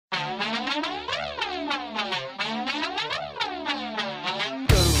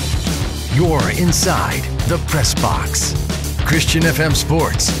You're inside the press box. Christian FM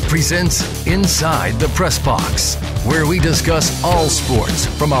Sports presents Inside the Press Box, where we discuss all sports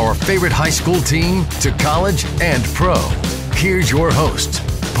from our favorite high school team to college and pro. Here's your hosts,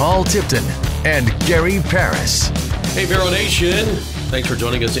 Paul Tipton and Gary Paris. Hey, Vero Nation. Thanks for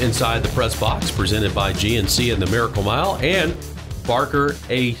joining us inside the press box, presented by GNC and the Miracle Mile and Barker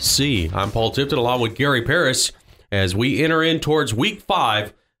AC. I'm Paul Tipton along with Gary Paris as we enter in towards week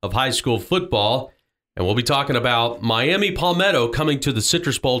 5 of high school football. And we'll be talking about Miam Palmetto coming to the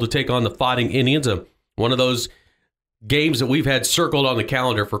Citrus Bowl to take on the Fighting Indians. One of those games that we've had circled on the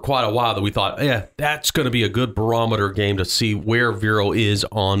calendar for quite a while that we thought, that's going to be a good barometer game to see where Vero is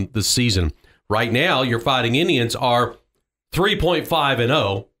on the season. Right now, your Fighting Indians are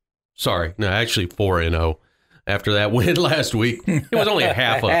 3.5-0. Sorry, no, actually 4-0. After that win last week, it was only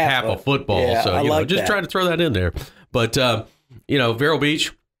half a football. Yeah, so just trying to throw that in there. But Vero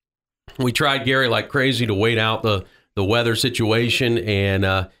Beach, we tried, Gary, like crazy to wait out the weather situation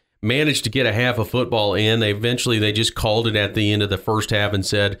and managed to get a half a football in. They just called it at the end of the first half and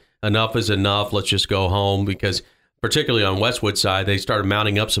said enough is enough. Let's just go home, because particularly on Westwood side, they started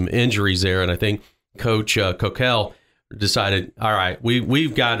mounting up some injuries there, and I think Coach Coquel decided, all right,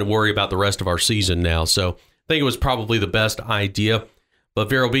 we've got to worry about the rest of our season now. So I think it was probably the best idea. But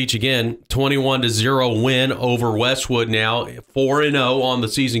Vero Beach, again, 21-0 win over Westwood now, 4-0 on the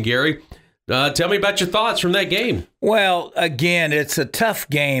season. Gary, tell me about your thoughts from that game. Well, again, it's a tough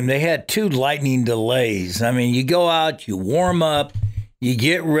game. They had 2 lightning delays. I mean, you go out, you warm up, you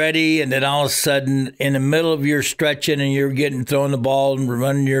get ready, and then all of a sudden, in the middle of your stretching and you're throwing the ball and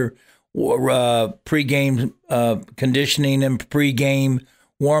running your pregame conditioning and pregame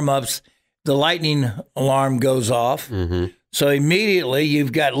warm-ups, the lightning alarm goes off. Mm-hmm. So immediately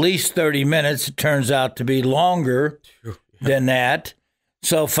you've got at least 30 minutes. It turns out to be longer than that.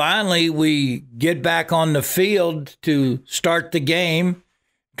 So finally we get back on the field to start the game,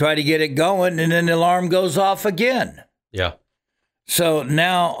 try to get it going, and then the alarm goes off again. Yeah. So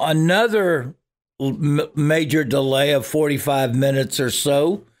now another major delay of 45 minutes or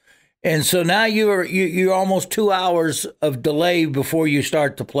so. And so now you're almost 2 hours of delay before you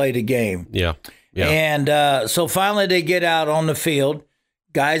start to play the game. Yeah. Yeah. And so finally they get out on the field.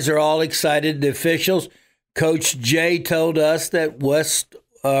 Guys are all excited. The officials, Coach Jay told us that Westwood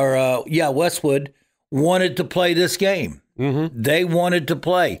wanted to play this game. Mm-hmm. They wanted to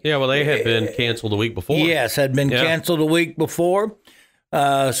play. Yeah, well, they had been canceled the week before. Yes, had been canceled the week before.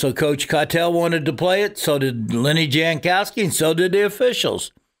 So Coach Cotell wanted to play it. So did Lenny Jankowski, and so did the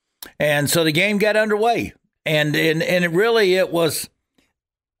officials. And so the game got underway. And it was,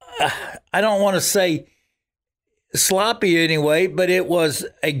 I don't want to say sloppy anyway, but it was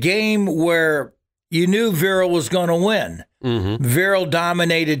a game where you knew Vero was going to win. Mm-hmm. Vero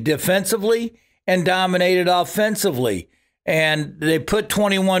dominated defensively and dominated offensively. And they put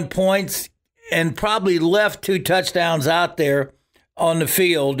 21 points and probably left 2 touchdowns out there on the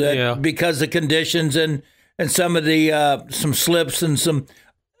field because of conditions and some of the some slips and some –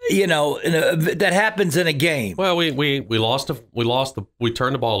 that happens in a game. Well, we turned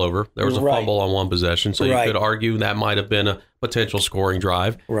the ball over. There was a fumble on one possession, so you could argue that might have been a potential scoring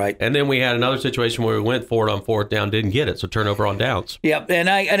drive. Right. And then we had another situation where we went for it on 4th down, didn't get it, so turnover on downs. Yep. And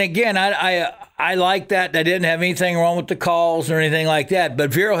I like that. I didn't have anything wrong with the calls or anything like that.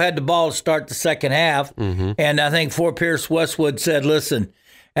 But Vero had the ball to start the second half, and I think Fort Pierce Westwood said, "Listen,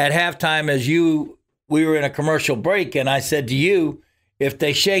 at halftime, we were in a commercial break, and I said to you, if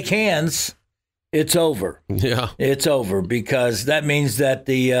they shake hands, it's over. Yeah, it's over, because that means that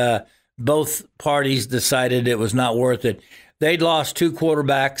the both parties decided it was not worth it. They'd lost 2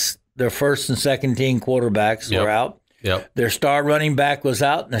 quarterbacks. Their first and second team quarterbacks were out. Yep. Their star running back was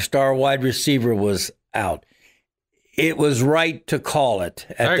out, and their star wide receiver was out. It was right to call it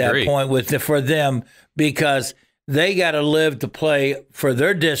at that point for them, because they got to live to play for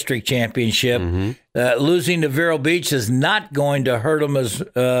their district championship. Mm-hmm. Losing to Vero Beach is not going to hurt them as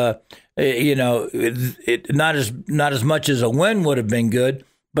not as much as a win would have been good.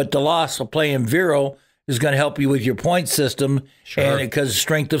 But the loss of playing Vero is going to help you with your point system, and because of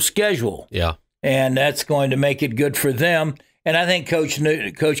strength of schedule. Yeah, and that's going to make it good for them. And I think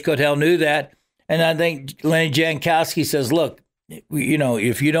Coach Cotell knew that, and I think Lenny Jankowski says, "Look,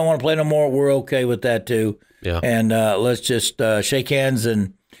 if you don't want to play no more, we're okay with that too." Yeah. And let's just shake hands,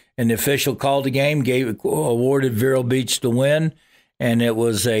 and the official called the game, awarded Vero Beach the win, and it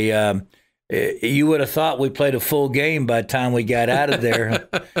was you would have thought we played a full game by the time we got out of there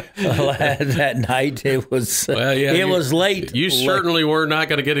that night. It was it was late. You certainly were not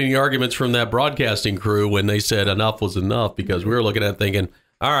going to get any arguments from that broadcasting crew when they said enough was enough, because we were looking at it thinking,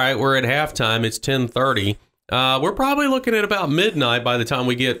 all right, we're at halftime. It's 10:30. We're probably looking at about midnight by the time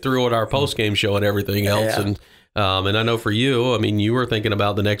we get through with our post-game show and everything else. Yeah. And I know for you, I mean, you were thinking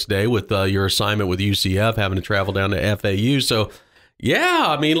about the next day with your assignment with UCF, having to travel down to FAU. So, yeah,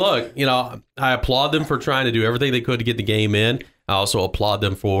 I mean, look, I applaud them for trying to do everything they could to get the game in. I also applaud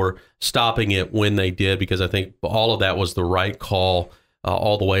them for stopping it when they did, because I think all of that was the right call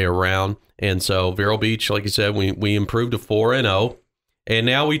all the way around. And so Vero Beach, like you said, we improved to 4-0. And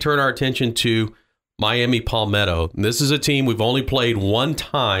now we turn our attention to Miami Palmetto. And this is a team we've only played one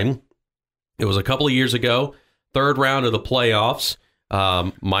time. It was a couple of years ago, third round of the playoffs.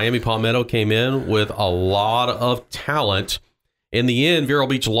 Miami Palmetto came in with a lot of talent. In the end, Vero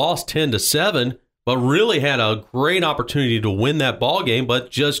Beach lost 10-7, but really had a great opportunity to win that ball game, but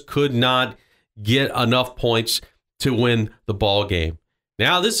just could not get enough points to win the ball game.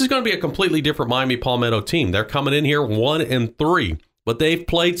 Now, this is going to be a completely different Miami Palmetto team. They're coming in here 1-3, but they've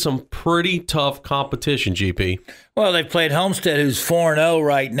played some pretty tough competition, GP. Well, they've played Homestead, who's 4-0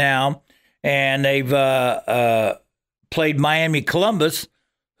 right now, and they've played Miami Columbus,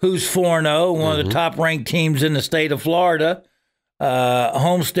 who's 4-0, one of the top-ranked teams in the state of Florida.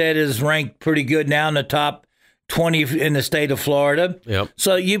 Homestead is ranked pretty good now in the top 20 in the state of Florida. Yep.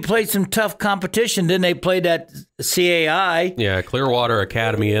 So you played some tough competition. Then they played that CAI. Yeah, Clearwater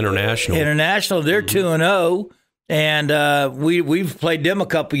Academy International. They're 2-0, and we've played them a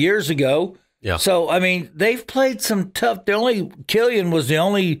couple years ago. Yeah. So, I mean, they've played some tough. Killian was the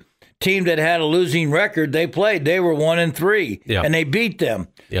only team that had a losing record they played. They were 1-3, and they beat them.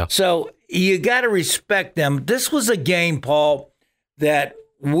 Yeah. So you got to respect them. This was a game, Paul, that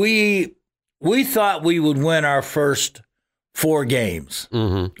we thought we would win our first 4 games.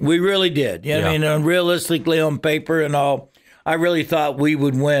 Mm-hmm. We really did. I mean, realistically on paper and all, I really thought we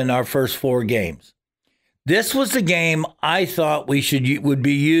would win our first 4 games. This was the game I thought would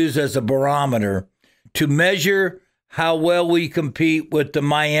be used as a barometer to measure how well we compete with the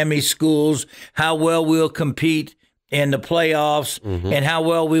Miami schools, how well we'll compete in the playoffs, and how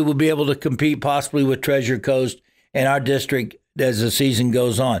well we will be able to compete possibly with Treasure Coast and our district as the season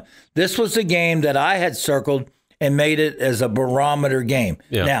goes on. This was the game that I had circled and made it as a barometer game.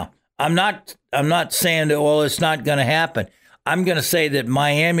 Yeah. Now, I'm not saying that, well, it's not going to happen. I'm going to say that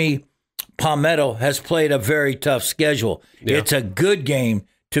Miami Palmetto has played a very tough schedule. Yeah. It's a good game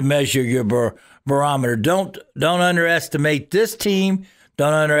to measure your barometer. Don't underestimate this team.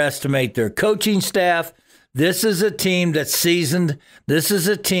 Don't underestimate their coaching staff. This is a team that's seasoned. This is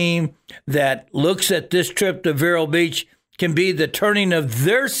a team that looks at this trip to Vero Beach can be the turning of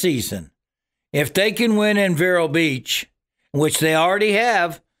their season. If they can win in Vero Beach, which they already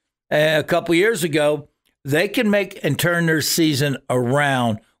have a couple years ago, they can make and turn their season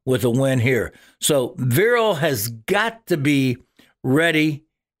around with a win here. So Vero has got to be ready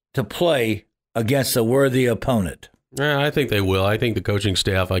to play against a worthy opponent. Yeah, I think they will. I think the coaching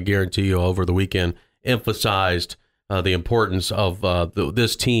staff, I guarantee you, over the weekend emphasized the importance of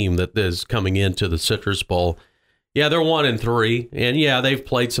this team that is coming into the Citrus Bowl. Yeah, they're 1-3, and yeah, they've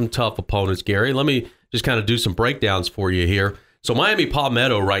played some tough opponents, Gary. Let me just kind of do some breakdowns for you here. So Miami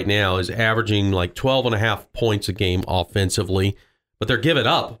Palmetto right now is averaging like 12.5 points a game offensively, but they're giving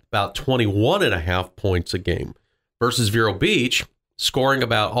up about 21.5 points a game versus Vero Beach, scoring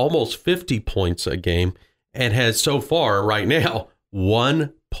about almost 50 points a game, and has so far right now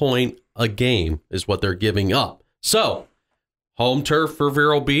 1 point a game is what they're giving up. So home turf for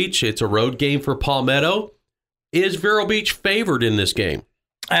Vero Beach. It's a road game for Palmetto. Is Vero Beach favored in this game?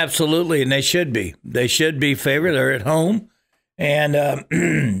 Absolutely, and they should be. They should be favored. They're at home, and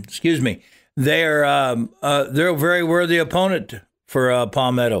excuse me, they're a very worthy opponent for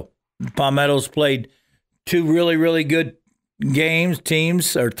Palmetto. Palmetto's played 2 really, really good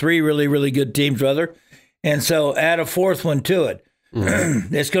teams, or 3 really, really good teams, rather, and so add a 4th one to it.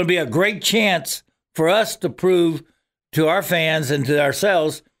 Mm-hmm. It's going to be a great chance for us to prove to our fans and to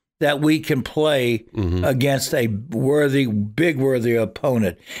ourselves that we can play against a big worthy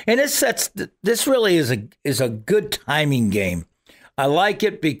opponent. And this really is a good timing game. I like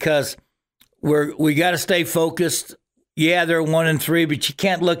it because we got to stay focused. Yeah, they're 1-3, but you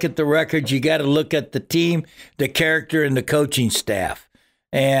can't look at the records. You got to look at the team, the character, and the coaching staff.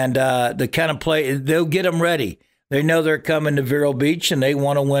 And the kind of play, they'll get them ready. They know they're coming to Vero Beach, and they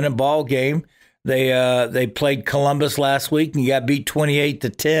want to win a ball game. They played Columbus last week and got beat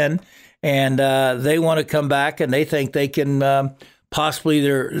 28-10, and they want to come back, and they think they can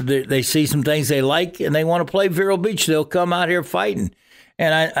possibly they see some things they like, and they want to play Vero Beach. They'll come out here fighting,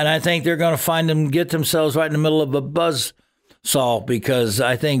 and I think they're going to get themselves right in the middle of a buzzsaw, because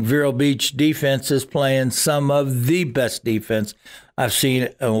I think Vero Beach defense is playing some of the best defense I've seen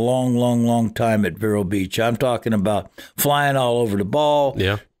in a long, long, long time at Vero Beach. I'm talking about flying all over the ball,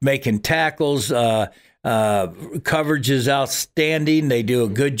 making tackles. Coverage is outstanding. They do a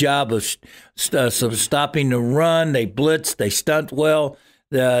good job of stopping the run. They blitz. They stunt well.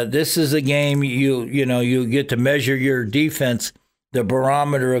 This is a game you get to measure your defense, the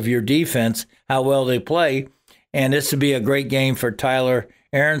barometer of your defense, how well they play. And this would be a great game for Tyler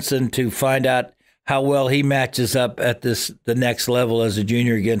Aronson to find out how well he matches up at the next level as a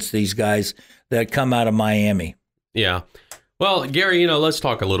junior against these guys that come out of Miami. Yeah. Well, Gary, let's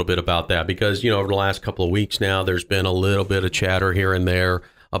talk a little bit about that because, over the last couple of weeks now, there's been a little bit of chatter here and there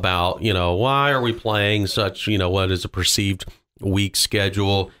about, why are we playing such, what is a perceived weak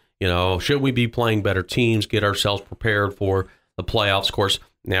schedule? Should we be playing better teams, get ourselves prepared for the playoffs? Of course,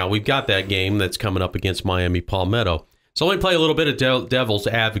 now we've got that game that's coming up against Miami Palmetto. So let me play a little bit of devil's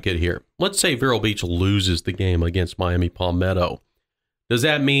advocate here. Let's say Vero Beach loses the game against Miami Palmetto. Does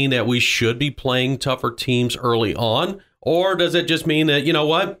that mean that we should be playing tougher teams early on? Or does it just mean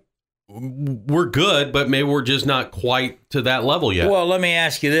that, we're good, but maybe we're just not quite to that level yet? Well, let me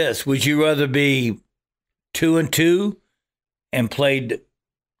ask you this. Would you rather be 2-2 and played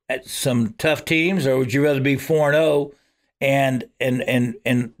at some tough teams, or would you rather be 4-0 and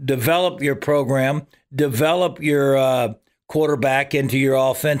develop your program, develop your quarterback into your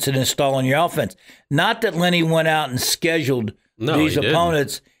offense and install in your offense? Not that Lenny went out and scheduled these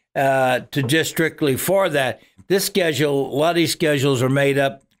opponents to just strictly for that. This schedule, a lot of these schedules are made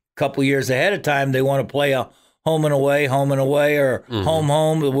up a couple years ahead of time. They want to play a home and away, or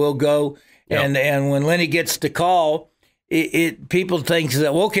home. We'll go. Yep. And when Lenny gets the call, people think that,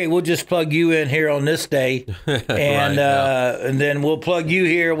 okay, we'll just plug you in here on this day, and and then we'll plug you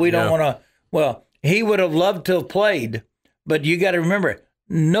here. We don't want to. Well, he would have loved to have played, but you got to remember,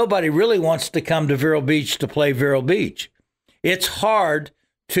 nobody really wants to come to Vero Beach to play Vero Beach. It's hard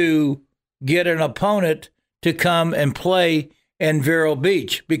to get an opponent to come and play in Vero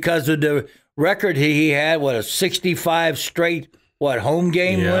Beach because of the record he had, a 65 straight home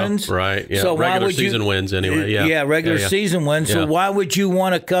game wins? Right, yeah. So regular season wins anyway, Yeah, regular season wins. Yeah. So why would you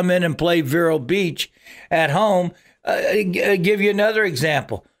want to come in and play Vero Beach at home? Give you another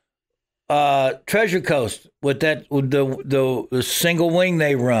example. Treasure Coast with the single wing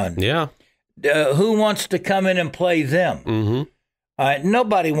they run. Yeah. Who wants to come in and play them? Mm-hmm.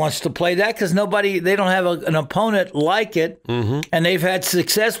 Nobody wants to play that because they don't have an opponent like it, and they've had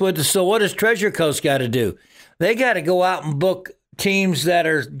success with it. So what does Treasure Coast got to do? They got to go out and book teams that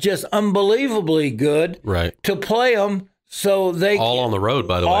are just unbelievably good to play them. So they all on the road,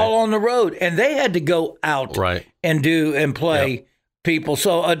 by the way, all on the road, and they had to go out and play people.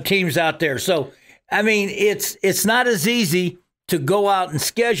 So teams out there. So I mean, it's not as easy to go out and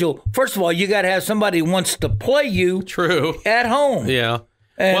schedule. First of all, you got to have somebody who wants to play you at home. Yeah.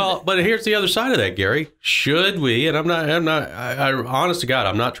 Well, but here's the other side of that, Gary. Should we, and I honest to God,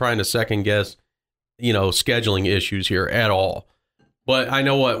 I'm not trying to second guess, scheduling issues here at all. But I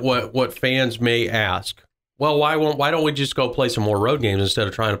know what fans may ask. Well, why don't we just go play some more road games instead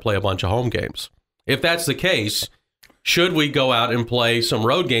of trying to play a bunch of home games? If that's the case, should we go out and play some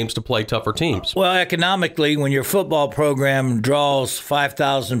road games to play tougher teams? Well, economically, when your football program draws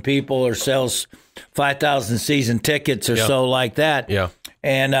 5,000 people or sells 5,000 season tickets or so like that,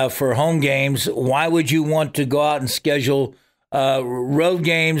 and for home games, why would you want to go out and schedule road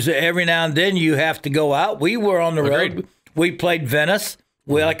games? Every now and then you have to go out. We were on the road. We played Venice.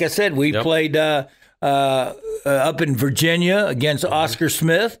 Like I said, we played up in Virginia against Oscar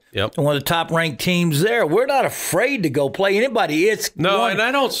Smith, one of the top-ranked teams there. We're not afraid to go play anybody. And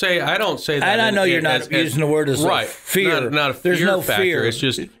I don't say that. And I know you're not using the word as fear. Not a fear There's no factor. fear. It's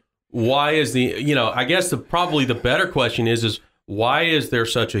just why is I guess probably the better question is why is there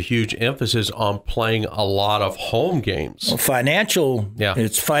such a huge emphasis on playing a lot of home games? Well,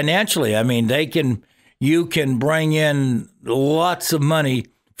 it's financially. I mean, you can bring in lots of money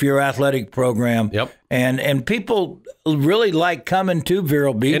for your athletic program. And people really like coming to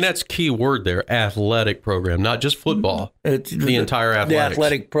Vero Beach. And that's key word there, athletic program, not just football. It's the entire athletics. The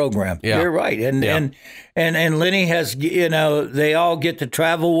athletic program. You're right. And Lenny has, they all get to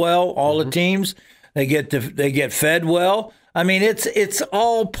travel well, all the teams. They get fed well. I mean, it's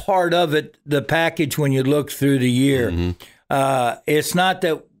all part of it, the package when you look through the year. It's not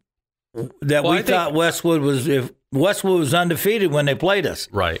that we thought Westwood was undefeated when they played us.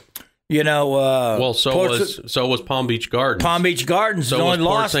 Right. So was Palm Beach Gardens. Palm Beach Gardens so the only was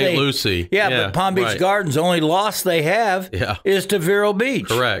Port loss St. Lucie. But Palm Beach Gardens, the only loss they have is to Vero Beach.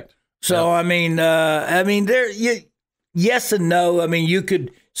 Correct. So yes and no. I mean, you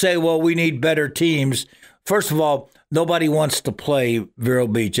could say, well, we need better teams. First of all, nobody wants to play Vero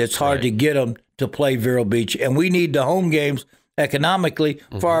Beach. It's hard to get them to play Vero Beach, and we need the home games economically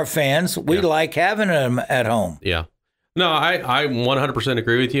for our fans. We like having them at home. Yeah. No, I 100%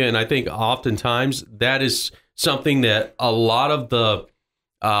 agree with you, and I think oftentimes that is something that a lot of the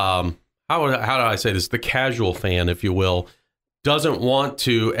how do I say this? The casual fan, if you will, doesn't want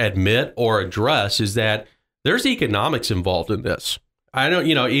to admit or address is that there's economics involved in this. I don't,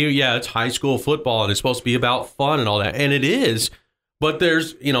 it's high school football and it's supposed to be about fun and all that, and it is, but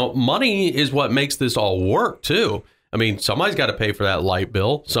there's, money is what makes this all work too. I mean, somebody's got to pay for that light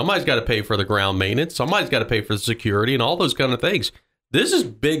bill. Somebody's got to pay for the ground maintenance. Somebody's got to pay for the security and all those kind of things. This is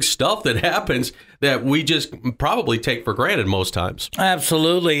big stuff that happens that we just probably take for granted most times.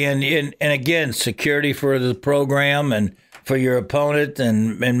 Absolutely. And again, security for the program and for your opponent,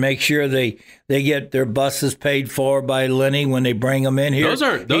 and make sure they get their buses paid for by Lenny when they bring them in here.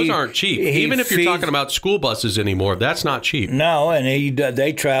 Those aren't cheap. Even if you're talking about school buses anymore, that's not cheap. No, and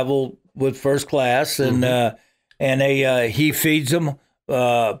they travel with first class, and he feeds them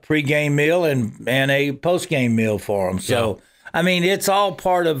pregame meal and a postgame meal for them. So. Yeah. I mean, it's all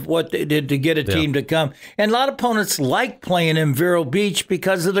part of what they did to get a team to come. And a lot of opponents like playing in Vero Beach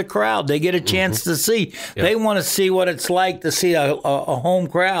because of the crowd. They get a chance to see. Yeah. They want to see what it's like to see a home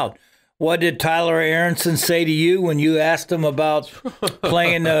crowd. What did Tyler Aronson say to you when you asked him about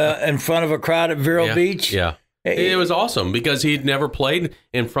playing in front of a crowd at Vero Beach? Yeah. It was awesome because he'd never played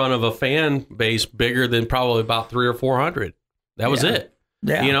in front of a fan base bigger than probably about 300 or 400. That was it.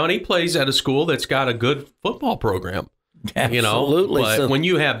 Yeah. And he plays at a school that's got a good football program. Absolutely. But when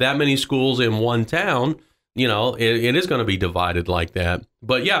you have that many schools in one town, it is going to be divided like that.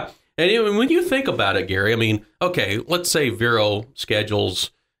 But yeah, and when you think about it, Gary, I mean, okay, let's say Vero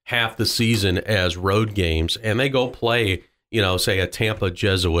schedules half the season as road games, and they go play, say a Tampa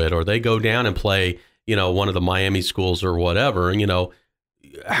Jesuit, or they go down and play, one of the Miami schools or whatever, and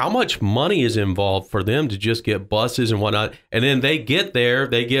how much money is involved for them to just get buses and whatnot, and then they get there,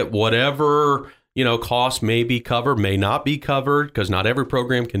 they get whatever. Costs may be covered, may not be covered, because not every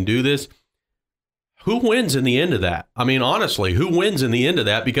program can do this. Who wins in the end of that? I mean, honestly, who wins in the end of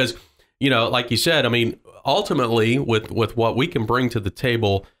that? Because, like you said, I mean, ultimately, with what we can bring to the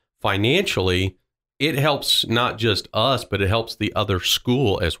table financially, it helps not just us, but it helps the other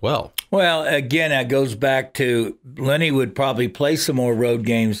school as well. Well, again, that goes back to Lenny would probably play some more road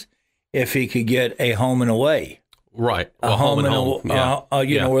games if he could get a home and away. Right. A home and home.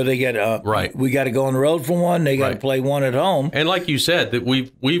 Where they get right. We got to go on the road for one. They got to play one at home. And like you said, that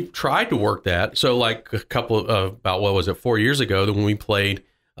we've tried to work that. So like a couple of about 4 years ago, when we played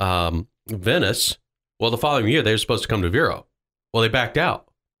Venice. Well, the following year they were supposed to come to Vero. Well, they backed out.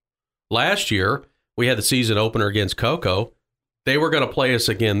 Last year we had the season opener against Cocoa. They were going to play us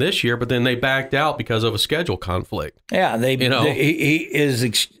again this year, but then they backed out because of a schedule conflict. Yeah, his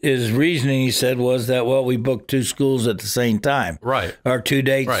reasoning, he said, was that, well, we booked two schools at the same time. Right. Or two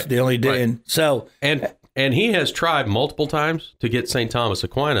dates, right. the only day. Right. And so, and he has tried multiple times to get St. Thomas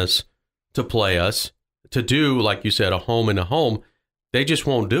Aquinas to play us, to do, like you said, a home and a home. They just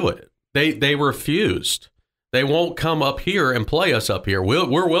won't do it. They refused. They won't come up here and play us up here.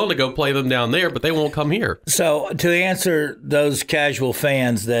 We're willing to go play them down there, but they won't come here. So to answer those casual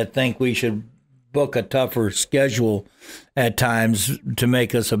fans that think we should book a tougher schedule at times to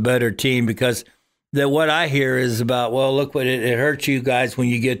make us a better team, because what I hear is about, well, look, what it hurts you guys when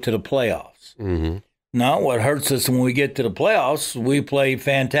you get to the playoffs. Mm-hmm. No, what hurts us when we get to the playoffs, we play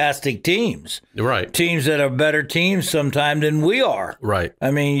fantastic teams. Right. Teams that are better teams sometimes than we are. Right.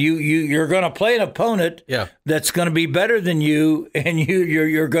 I mean, you're going to play an opponent that's going to be better than you, and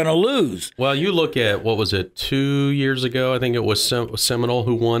you're going to lose. Well, you look at, what was it, 2 years ago? I think it was Seminole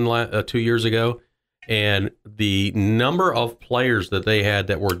who won 2 years ago. And the number of players that they had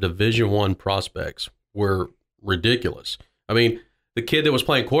that were Division I prospects were ridiculous. I mean, the kid that was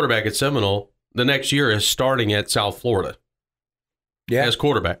playing quarterback at Seminole, the next year is starting at South Florida. Yeah. As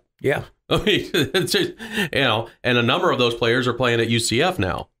quarterback. Yeah. I mean, it's just, and a number of those players are playing at UCF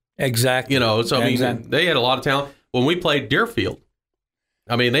now. Exactly. So I mean, they had a lot of talent. When we played Deerfield,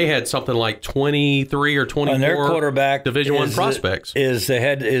 I mean, they had something like 23 or 24 and their quarterback Division I prospects. Is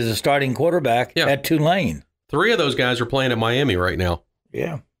a starting quarterback at Tulane. 3 of those guys are playing at Miami right now.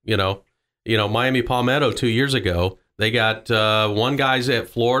 Yeah. Miami Palmetto 2 years ago, they got one guy's at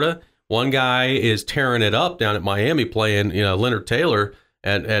Florida. One guy is tearing it up down at Miami playing, Leonard Taylor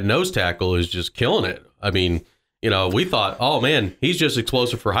at nose tackle is just killing it. I mean, we thought, oh, man, he's just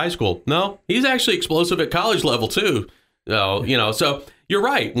explosive for high school. No, he's actually explosive at college level, too. So you're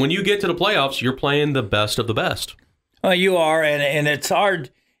right. When you get to the playoffs, you're playing the best of the best. You are, and it's hard.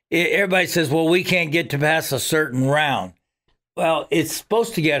 everybody says, well, we can't get to past a certain round. Well, it's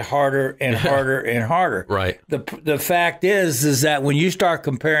supposed to get harder and harder and harder. Right. The fact is that when you start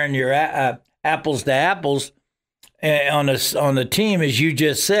comparing your apples to apples on the team, as you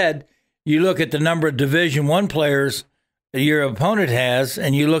just said, you look at the number of Division I players your opponent has,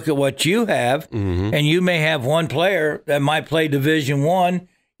 and you look at what you have, and you may have one player that might play Division I.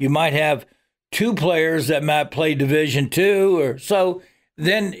 You might have two players that might play Division II, or so.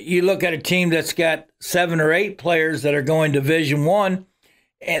 Then you look at a team that's got 7 or 8 players that are going Division I,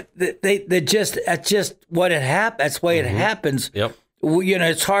 and that's just what it happens. That's the way it happens. Yep.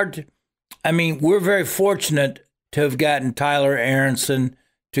 It's hard. We're very fortunate to have gotten Tyler Aronson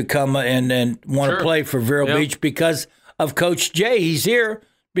to come and want to play for Vero Beach because of Coach Jay. He's here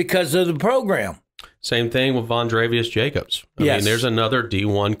because of the program. Same thing with Vondravius Jacobs. I mean, there's another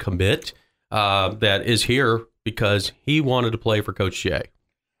D1 commit that is here because he wanted to play for Coach Jay.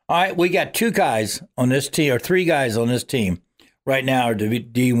 All right, we got 2 guys on this team, or 3 guys on this team right now are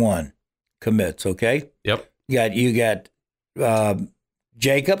D1 commits, okay? Yep. You got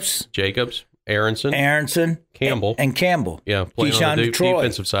Jacobs, Aronson, Campbell. And Campbell. Yeah, playing he's on the Troy.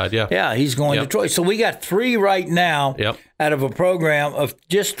 defensive side, yeah. Yeah, he's going to Troy. So we got 3 right now out of a program of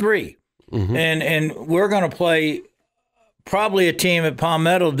just 3. And we're going to play probably a team at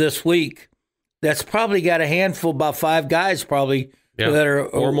Palmetto this week that's probably got a handful, about 5 guys probably that are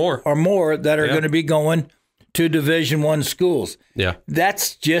or more that are going to be going to Division I schools. Yeah,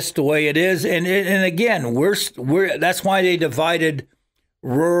 that's just the way it is. And again, we're that's why they divided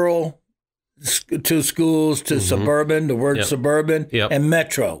rural to schools to suburban. The word suburban and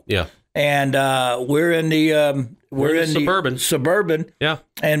metro. Yeah, and we're in the suburban. Yeah,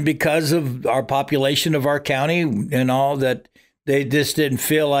 and because of our population of our county and all that, they just didn't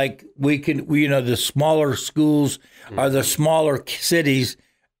feel like we can. The smaller schools are the smaller cities.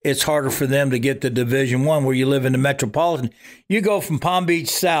 It's harder for them to get to Division I where you live in the metropolitan. You go from Palm Beach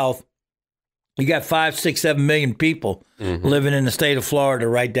south, you got 5, 6, 7 million people living in the state of Florida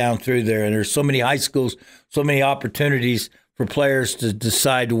right down through there. And there's so many high schools, so many opportunities for players to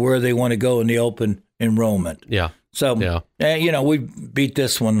decide where they want to go in the open enrollment. Yeah. So, we beat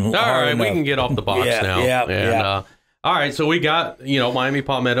this one. All right, we can get off the box now. All right, so we got, Miami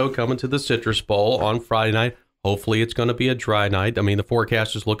Palmetto coming to the Citrus Bowl on Friday night. Hopefully it's going to be a dry night. I mean, the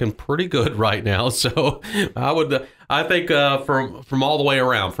forecast is looking pretty good right now. So I think from all the way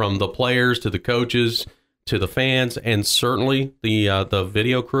around, from the players to the coaches to the fans, and certainly the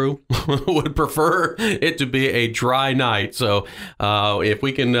video crew would prefer it to be a dry night. So if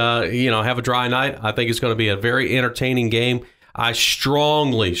we can, have a dry night, I think it's going to be a very entertaining game. I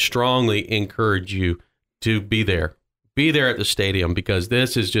strongly encourage you to be there. Be there at the stadium, because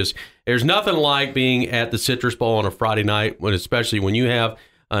this is just, there's nothing like being at the Citrus Bowl on a Friday night, especially when you have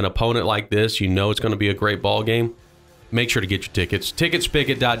an opponent like this, it's going to be a great ball game. Make sure to get your tickets.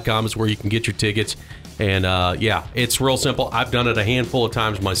 Ticketspigot.com is where you can get your tickets. And it's real simple. I've done it a handful of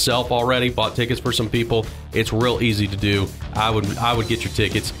times myself already, bought tickets for some people. It's real easy to do. I would get your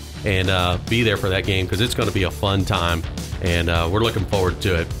tickets and be there for that game, because it's going to be a fun time. And we're looking forward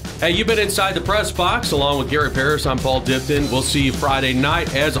to it. Hey, you've been Inside the Press Box along with Gary Parrish. I'm Paul Dipton. We'll see you Friday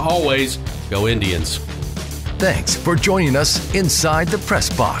night. As always, go Indians. Thanks for joining us Inside the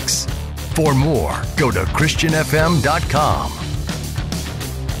Press Box. For more, go to ChristianFM.com.